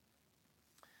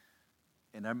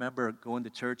 And I remember going to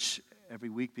church every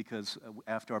week because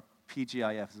after our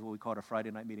PGIF, this is what we call our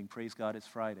Friday night meeting, praise God, it's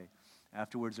Friday.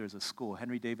 Afterwards, there's a school,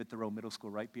 Henry David Thoreau Middle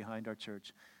School, right behind our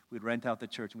church. We'd rent out the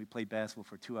church, and we'd play basketball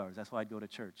for 2 hours. That's why I'd go to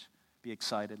church. Be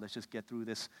excited. Let's just get through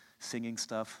this singing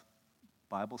stuff,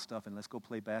 Bible stuff, and let's go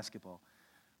play basketball.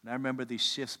 And I remember these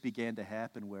shifts began to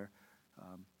happen where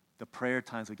the prayer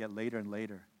times would get later and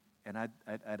later. And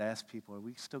I'd ask people, are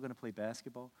we still going to play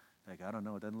basketball? Like, I don't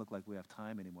know. It doesn't look like we have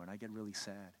time anymore. And I get really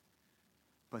sad.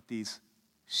 But these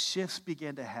shifts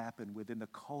began to happen within the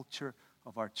culture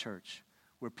of our church,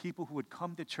 where people who would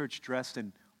come to church dressed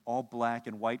in all black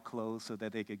and white clothes so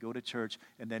that they could go to church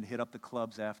and then hit up the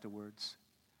clubs afterwards,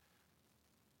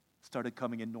 started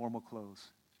coming in normal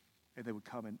clothes. And they would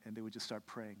come and they would just start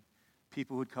praying.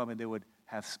 People would come and they would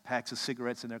have packs of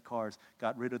cigarettes in their cars,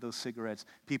 got rid of those cigarettes.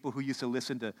 People who used to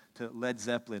listen to Led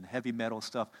Zeppelin, heavy metal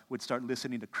stuff, would start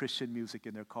listening to Christian music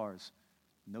in their cars.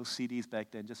 No CDs back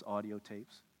then, just audio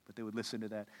tapes. But they would listen to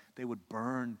that. They would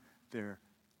burn their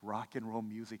rock and roll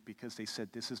music because they said,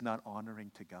 this is not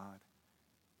honoring to God.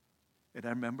 And I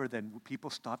remember then people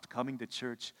stopped coming to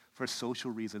church for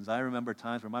social reasons. I remember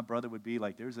times where my brother would be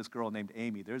like, there's this girl named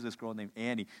Amy, there's this girl named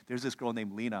Annie, there's this girl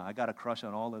named Lena. I got a crush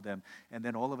on all of them. And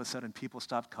then all of a sudden people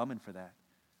stopped coming for that.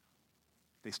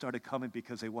 They started coming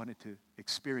because they wanted to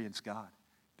experience God.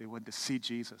 They wanted to see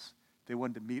Jesus. They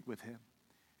wanted to meet with Him.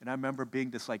 And I remember being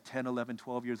this like 10, 11,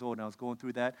 12 years old, and I was going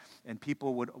through that, and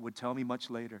people would tell me much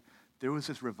later, there was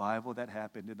this revival that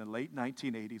happened in the late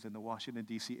 1980s in the Washington,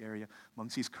 D.C. area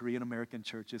amongst these Korean-American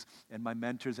churches, and my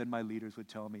mentors and my leaders would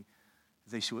tell me,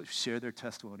 they should share their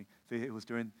testimony. It was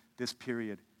during this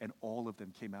period, and all of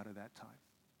them came out of that time.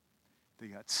 They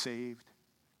got saved.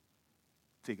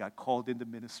 They got called into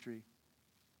ministry.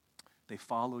 They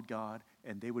followed God,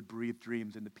 and they would breathe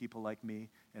dreams into people like me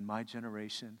and my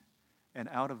generation. And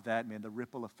out of that, man, the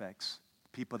ripple effects,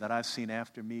 people that I've seen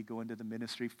after me go into the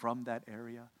ministry from that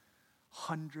area,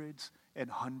 hundreds and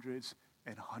hundreds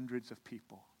and hundreds of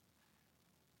people.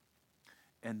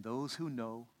 And those who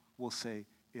know will say,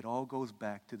 it all goes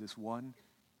back to this one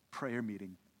prayer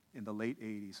meeting in the late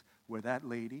 80s where that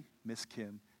lady, Miss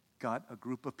Kim, got a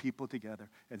group of people together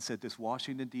and said, this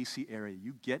Washington, D.C. area,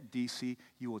 you get D.C.,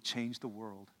 you will change the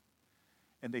world.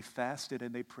 And they fasted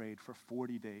and they prayed for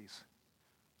 40 days.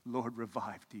 Lord,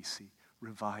 revive D.C.,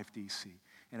 revive D.C.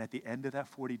 And at the end of that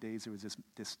 40 days, there was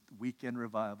this weekend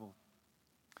revival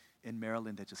in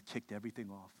Maryland that just kicked everything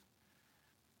off.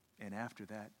 And after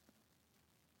that,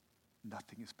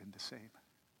 nothing has been the same.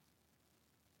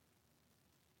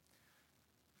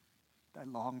 I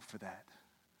long for that.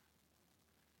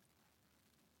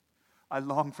 I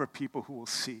long for people who will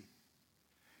see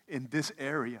in this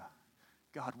area,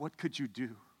 God, what could you do?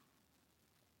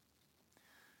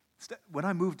 When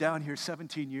I moved down here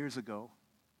 17 years ago,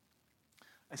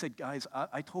 I said, guys,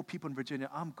 I told people in Virginia,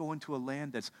 I'm going to a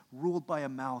land that's ruled by a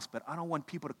mouse, but I don't want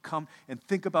people to come and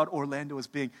think about Orlando as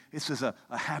being, this is a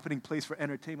happening place for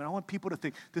entertainment. I want people to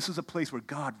think this is a place where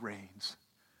God reigns,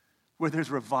 where there's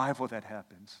revival that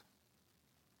happens.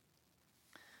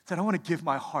 I said, I want to give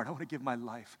my heart, I want to give my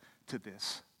life to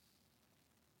this.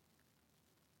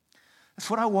 That's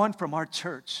what I want from our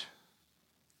church.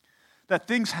 That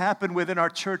things happen within our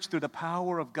church through the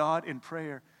power of God in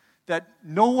prayer that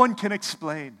no one can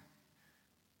explain.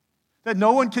 That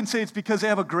no one can say it's because they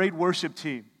have a great worship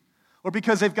team, or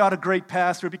because they've got a great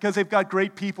pastor, or because they've got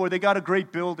great people, or they got a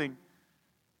great building.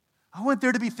 I want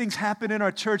there to be things happen in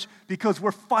our church because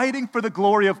we're fighting for the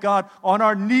glory of God on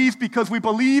our knees because we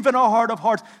believe in our heart of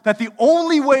hearts that the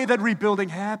only way that rebuilding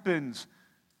happens,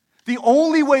 the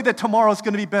only way that tomorrow is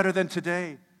going to be better than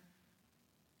today,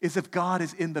 is if God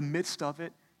is in the midst of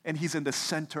it and He's in the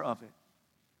center of it.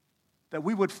 That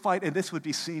we would fight, and this would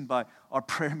be seen by our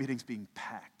prayer meetings being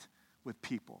packed with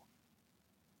people.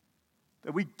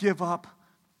 That we give up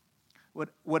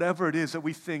whatever it is that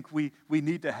we think we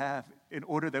need to have in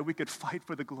order that we could fight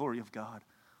for the glory of God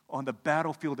on the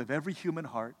battlefield of every human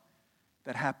heart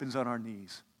that happens on our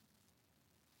knees.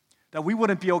 That we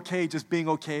wouldn't be okay just being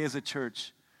okay as a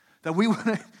church. That we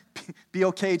wouldn't be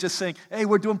okay just saying, hey,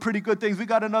 we're doing pretty good things. We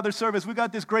got another service. We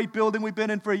got this great building we've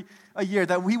been in for a year.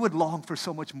 That we would long for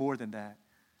so much more than that.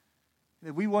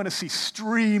 That we want to see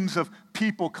streams of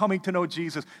people coming to know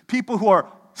Jesus. People who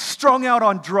are strung out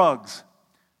on drugs.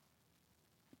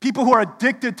 People who are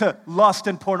addicted to lust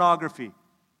and pornography.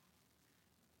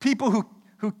 People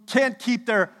who can't keep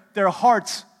their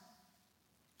hearts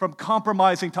from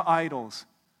compromising to idols.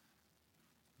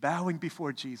 Bowing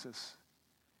before Jesus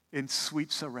in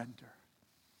sweet surrender.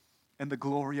 And the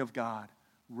glory of God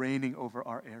reigning over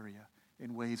our area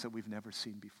in ways that we've never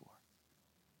seen before.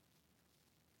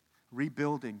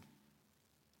 Rebuilding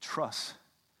trust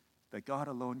that God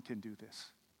alone can do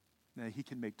this. That He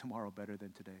can make tomorrow better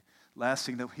than today. Last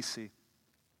thing that we see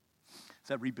is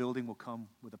that rebuilding will come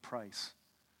with a price.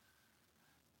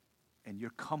 And your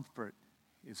comfort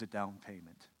is a down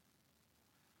payment.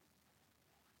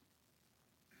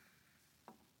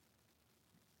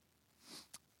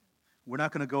 We're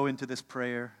not going to go into this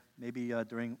prayer. Maybe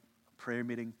during a prayer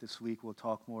meeting this week we'll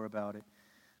talk more about it.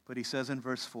 But he says in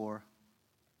verse 4,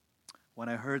 when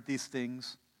I heard these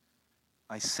things,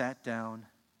 I sat down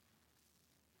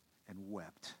and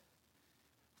wept.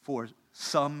 For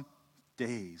some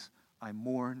days I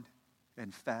mourned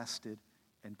and fasted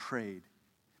and prayed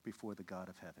before the God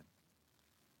of heaven.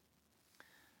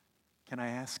 Can I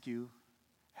ask you,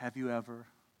 have you ever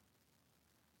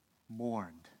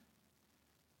mourned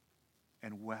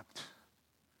and wept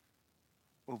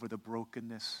over the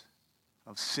brokenness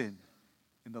of sin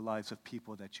in the lives of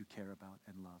people that you care about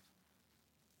and love?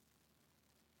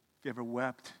 Have you ever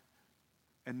wept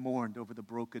and mourned over the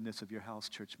brokenness of your house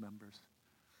church members,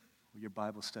 or your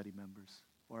Bible study members,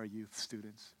 or our youth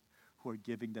students who are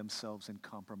giving themselves in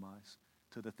compromise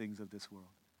to the things of this world?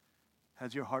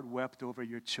 Has your heart wept over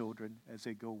your children as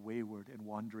they go wayward and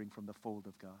wandering from the fold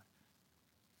of God?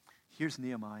 Here's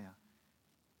Nehemiah.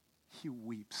 He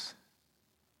weeps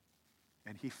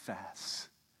and he fasts.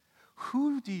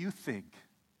 Who do you think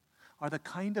are the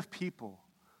kind of people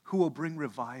who will bring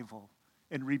revival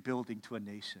and rebuilding to a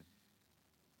nation?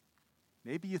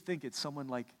 Maybe you think it's someone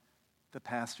like the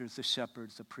pastors, the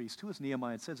shepherds, the priests. Who is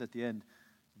Nehemiah? It says at the end,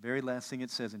 the very last thing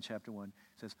it says in chapter 1,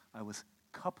 it says, I was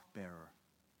cupbearer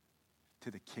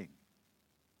to the king.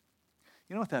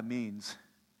 You know what that means?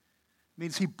 It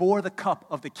means he bore the cup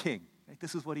of the king.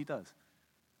 This is what he does.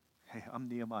 Hey, I'm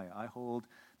Nehemiah. I hold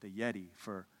the Yeti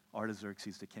for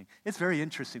Artaxerxes the king. It's very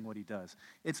interesting what he does.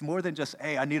 It's more than just,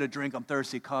 hey, I need a drink, I'm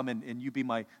thirsty, come and you be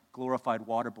my glorified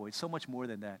water boy. It's so much more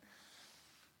than that.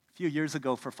 A few years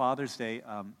ago for Father's Day,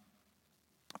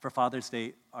 for Father's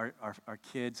Day, our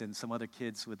kids and some other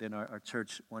kids within our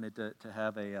church wanted to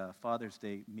have a Father's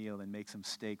Day meal and make some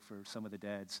steak for some of the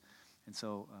dads. And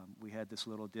so we had this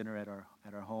little dinner at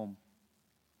our home.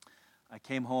 I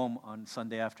came home on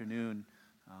Sunday afternoon,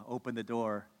 opened the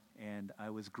door, and I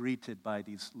was greeted by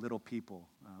these little people.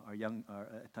 At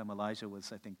the time Elijah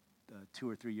was, I think, 2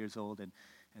 or 3 years old, and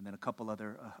then a couple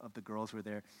other of the girls were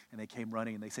there, and they came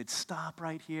running, and they said, "Stop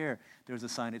right here." There was a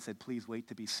sign that said, "Please wait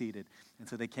to be seated." And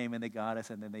so they came and they got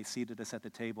us, and then they seated us at the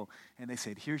table, and they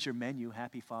said, "Here's your menu,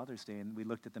 Happy Father's Day." And we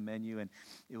looked at the menu, and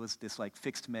it was this like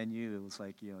fixed menu. It was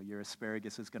like, your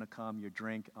asparagus is going to come, your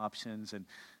drink options, and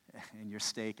your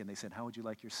steak. And they said, "How would you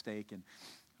like your steak?" And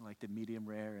I liked it medium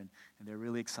rare, and they're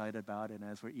really excited about it. And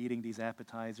as we're eating these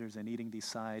appetizers and eating these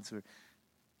sides, we're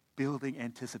building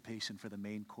anticipation for the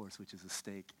main course, which is a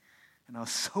steak. And I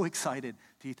was so excited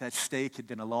to eat that steak. It had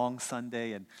been a long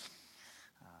Sunday, and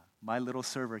my little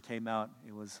server came out.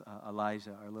 It was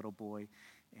Elijah, our little boy,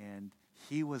 and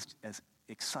he was as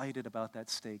excited about that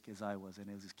steak as I was. And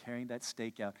as he was carrying that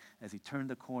steak out, as he turned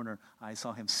the corner, I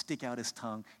saw him stick out his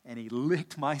tongue, and he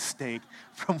licked my steak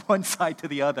from one side to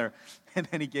the other, and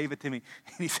then he gave it to me,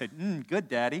 and he said, "Good,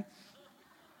 Daddy."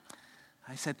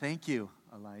 I said, "Thank you,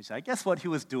 Elijah." I guess what he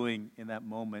was doing in that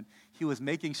moment, he was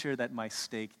making sure that my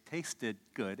steak tasted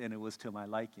good and it was to my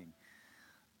liking.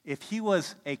 If he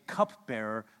was a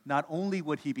cupbearer, not only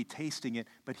would he be tasting it,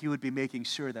 but he would be making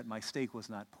sure that my steak was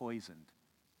not poisoned.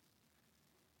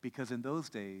 Because in those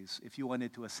days, if you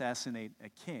wanted to assassinate a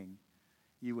king,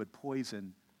 you would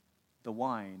poison the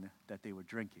wine that they were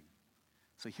drinking.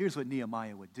 So here's what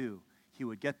Nehemiah would do. He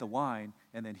would get the wine,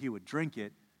 and then he would drink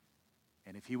it.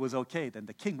 And if he was okay, then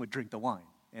the king would drink the wine.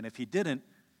 And if he didn't,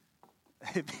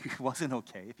 if he wasn't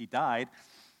okay, if he died,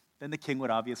 then the king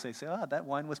would obviously say, that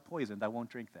wine was poisoned, I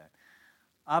won't drink that.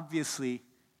 Obviously,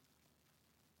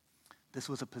 this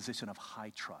was a position of high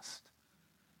trust.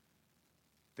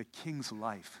 The king's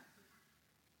life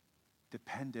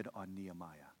depended on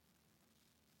Nehemiah.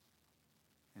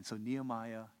 And so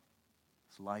Nehemiah's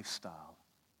lifestyle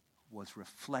was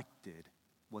reflective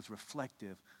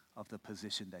of the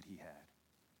position that he had.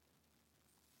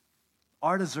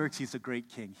 Artaxerxes, the great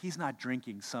king, he's not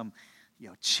drinking some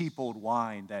cheap old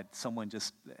wine that someone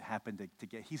just happened to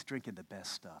get. He's drinking the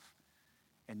best stuff.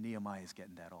 And Nehemiah is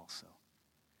getting that also.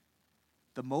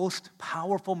 The most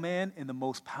powerful man in the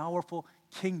most powerful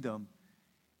kingdom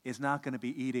is not going to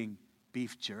be eating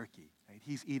beef jerky. Right?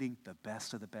 He's eating the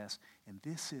best of the best. And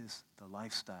this is the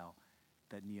lifestyle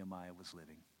that Nehemiah was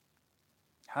living.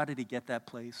 How did he get that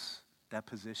place, that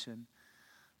position?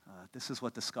 This is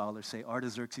what the scholars say.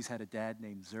 Artaxerxes had a dad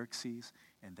named Xerxes,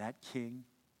 and that king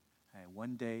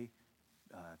one day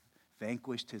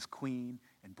vanquished his queen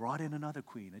and brought in another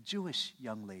queen, a Jewish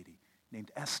young lady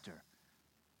named Esther.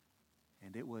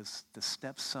 And it was the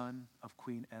stepson of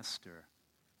Queen Esther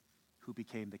who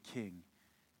became the king.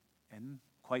 And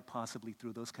quite possibly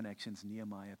through those connections,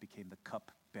 Nehemiah became the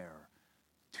cupbearer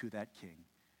to that king.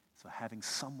 So having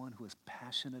someone who is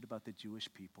passionate about the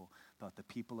Jewish people, about the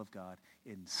people of God,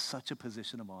 in such a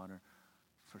position of honor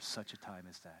for such a time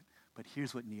as that. But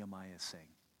here's what Nehemiah is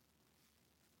saying.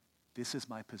 This is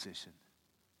my position,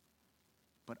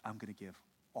 but I'm going to give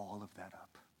all of that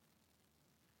up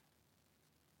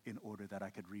in order that I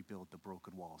could rebuild the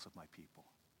broken walls of my people.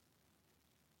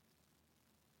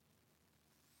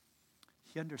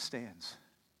 He understands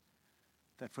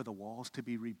that for the walls to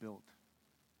be rebuilt,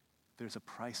 there's a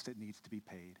price that needs to be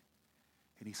paid.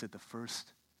 And he said the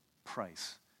first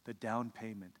price, the down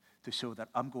payment to show that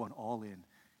I'm going all in,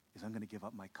 is I'm going to give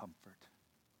up my comfort.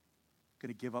 I'm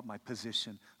going to give up my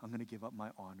position. I'm going to give up my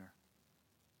honor.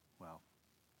 Well,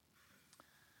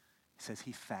 he says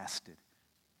he fasted.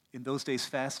 In those days,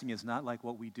 fasting is not like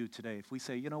what we do today. If we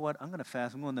say, you know what, I'm going to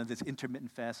fast. I'm going to this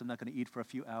intermittent fast. I'm not going to eat for a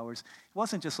few hours. It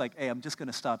wasn't just like, hey, I'm just going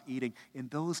to stop eating. In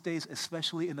those days,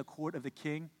 especially in the court of the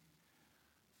king,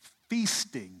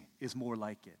 feasting is more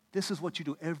like it. This is what you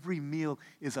do. Every meal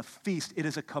is a feast. It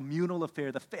is a communal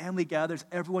affair. The family gathers.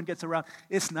 Everyone gets around.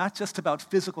 It's not just about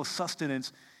physical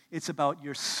sustenance. It's about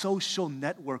your social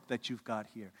network that you've got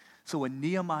here. So when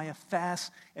Nehemiah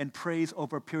fasts and prays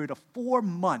over a period of 4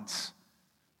 months,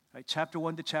 right, chapter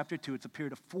 1 to chapter 2, it's a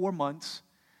period of 4 months,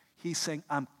 he's saying,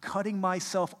 I'm cutting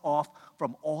myself off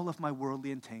from all of my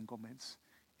worldly entanglements,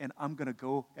 and I'm going to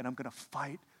go and I'm going to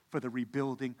fight for the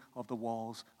rebuilding of the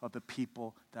walls of the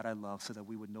people that I love, so that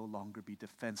we would no longer be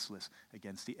defenseless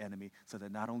against the enemy, so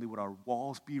that not only would our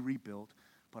walls be rebuilt,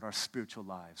 but our spiritual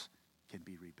lives can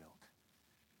be rebuilt.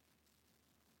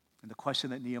 And the question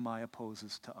that Nehemiah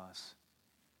poses to us is,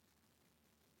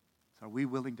 are we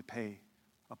willing to pay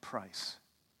a price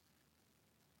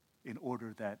in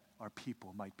order that our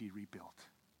people might be rebuilt.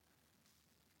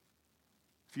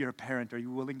 If you're a parent, are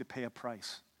you willing to pay a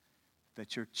price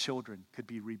that your children could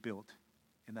be rebuilt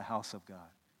in the house of God?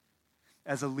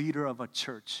 As a leader of a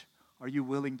church, are you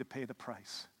willing to pay the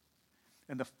price?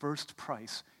 And the first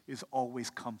price is always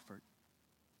comfort.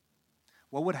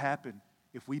 What would happen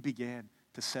if we began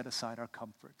to set aside our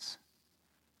comforts?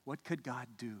 What could God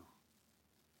do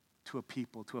to a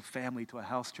people, to a family, to a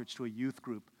house church, to a youth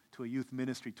group, to a youth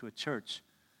ministry, to a church,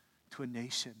 to a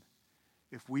nation,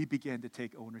 if we began to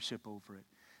take ownership over it?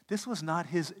 This was not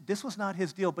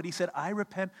his deal, but he said, I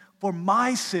repent for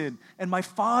my sin and my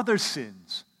father's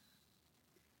sins.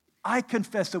 I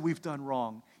confess that we've done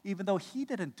wrong, even though he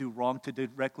didn't do wrong to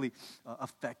directly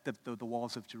affect the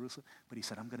walls of Jerusalem. But he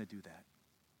said, I'm going to do that.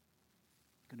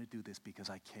 I'm going to do this because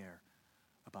I care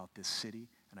about this city,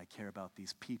 and I care about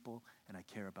these people, and I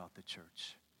care about the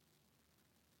church.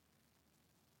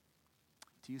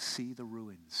 Do you see the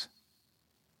ruins?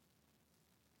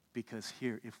 Because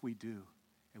here, if we do,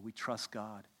 and we trust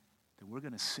God, then we're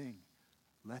going to sing,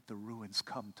 let the ruins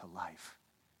come to life.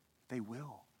 They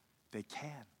will. They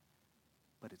can.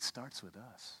 But it starts with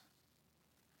us.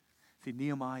 See,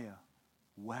 Nehemiah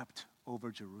wept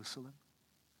over Jerusalem.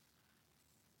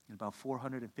 And about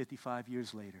 455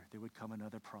 years later, there would come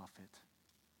another prophet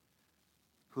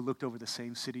who looked over the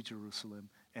same city, Jerusalem,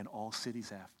 and all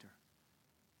cities after.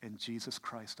 And Jesus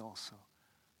Christ also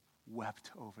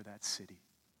wept over that city.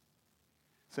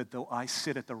 Said, though I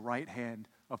sit at the right hand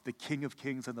of the King of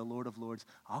Kings and the Lord of Lords,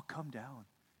 I'll come down.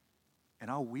 And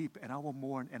I'll weep, and I will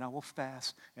mourn, and I will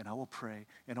fast, and I will pray,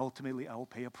 and ultimately I will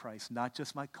pay a price, not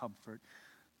just my comfort,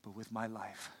 but with my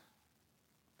life.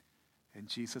 And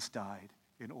Jesus died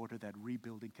in order that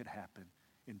rebuilding could happen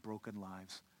in broken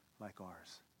lives like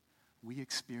ours. We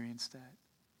experienced that.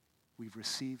 We've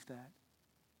received that.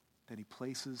 Then he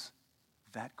places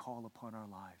that call upon our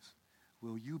lives.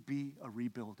 Will you be a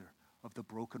rebuilder of the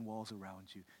broken walls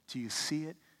around you? Do you see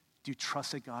it? Do you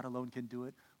trust that God alone can do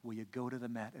it? Will you go to the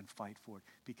mat and fight for it?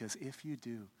 Because if you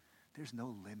do, there's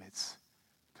no limits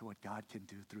to what God can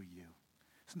do through you.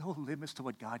 There's no limits to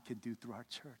what God can do through our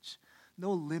church.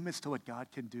 No limits to what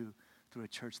God can do through a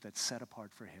church that's set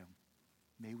apart for him.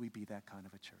 May we be that kind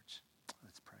of a church.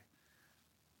 Let's pray.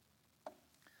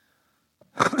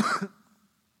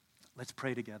 Let's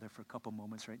pray together for a couple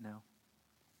moments right now.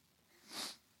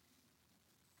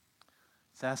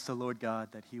 Let's ask the Lord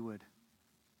God that he would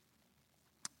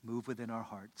move within our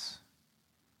hearts.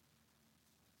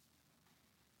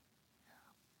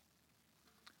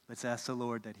 Let's ask the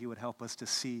Lord that he would help us to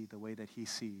see the way that he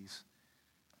sees,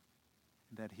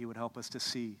 that he would help us to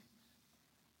see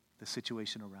the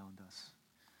situation around us.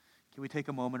 Can we take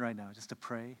a moment right now just to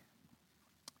pray?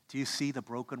 Do you see the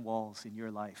broken walls in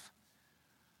your life?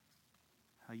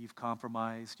 How you've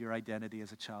compromised your identity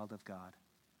as a child of God?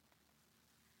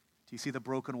 Do you see the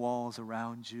broken walls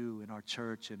around you in our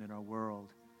church and in our world?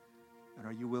 And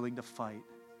are you willing to fight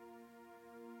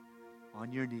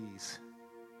on your knees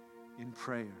in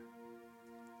prayer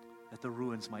that the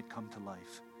ruins might come to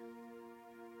life?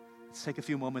 Let's take a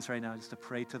few moments right now just to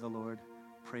pray to the Lord,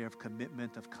 prayer of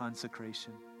commitment, of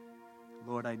consecration.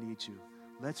 Lord, I need you.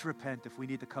 Let's repent if we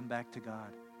need to come back to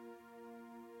God.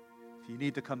 If you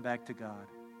need to come back to God.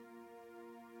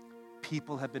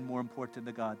 People have been more important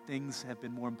than God. Things have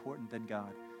been more important than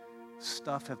God.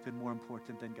 Stuff have been more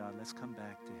important than God. Let's come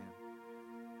back to him.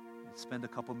 Let's spend a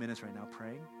couple minutes right now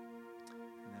praying,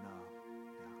 and then I'll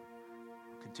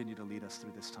continue to lead us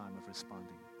through this time of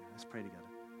responding. Let's pray together.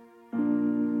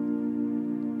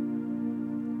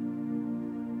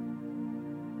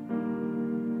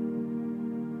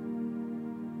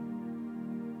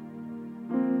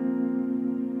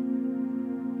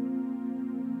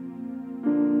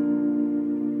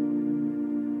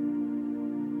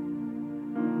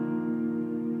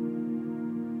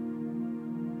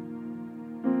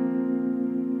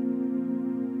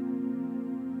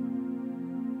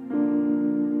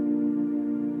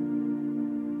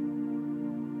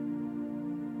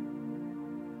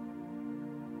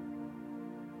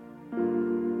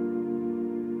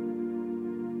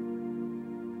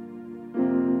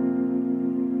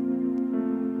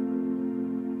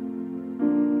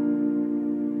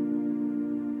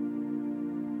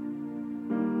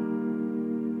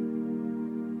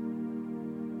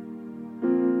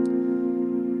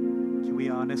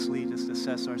 Honestly, just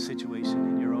assess our situation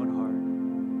in your own heart.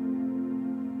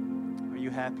 Are you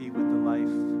happy with the life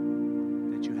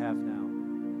that you have now?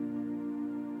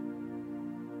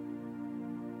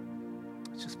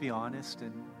 Let's just be honest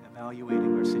in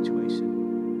evaluating our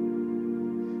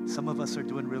situation. Some of us are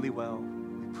doing really well.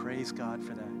 We praise God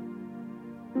for that.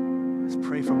 Just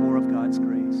pray for more of God's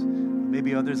grace.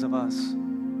 Maybe others of us,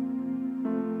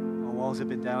 our walls have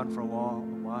been down for a while.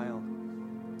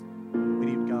 We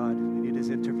need God. We need His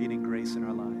intervening grace in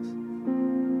our lives.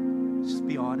 Just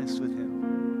be honest with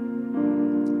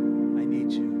Him. I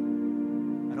need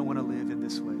you. I don't want to live in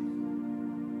this way.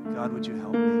 God, would you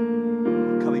help me?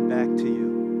 I'm coming back to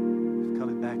you. I'm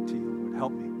coming back to you, Lord.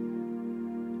 Help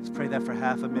me. Just pray that for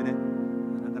half a minute,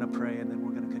 and I'm going to pray, and then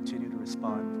we're going to continue to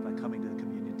respond by coming to the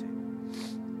communion table.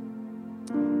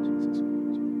 Jesus.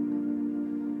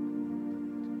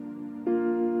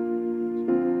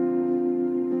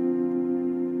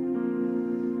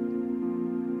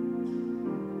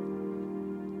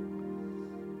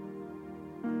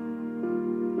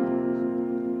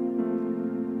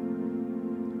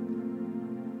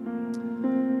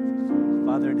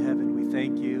 Father in heaven, we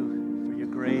thank you for your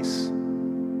grace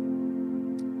and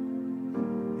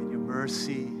your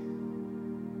mercy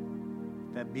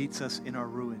that meets us in our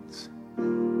ruins.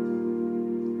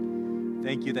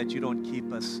 Thank you that you don't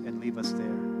keep us and leave us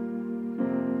there.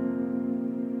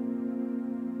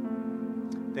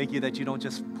 Thank you that you don't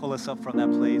just pull us up from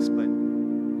that place, but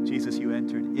Jesus, you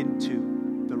entered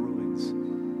into the ruins.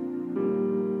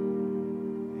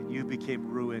 And you became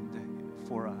ruined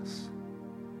for us.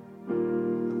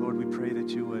 Lord, we pray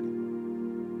that you would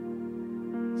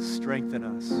strengthen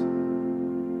us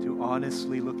to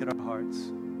honestly look at our hearts,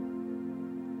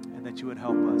 and that you would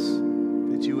help us,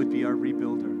 that you would be our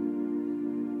rebuilder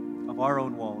of our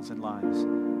own walls and lives,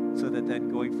 so that then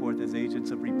going forth as agents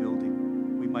of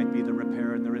rebuilding, we might be the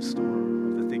repairer and the restorer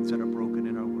of the things that are broken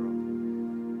in our world.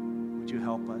 Would you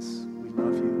help us? We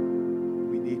love you.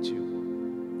 We need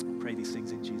you. I pray these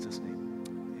things in Jesus' name.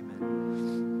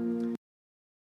 Amen.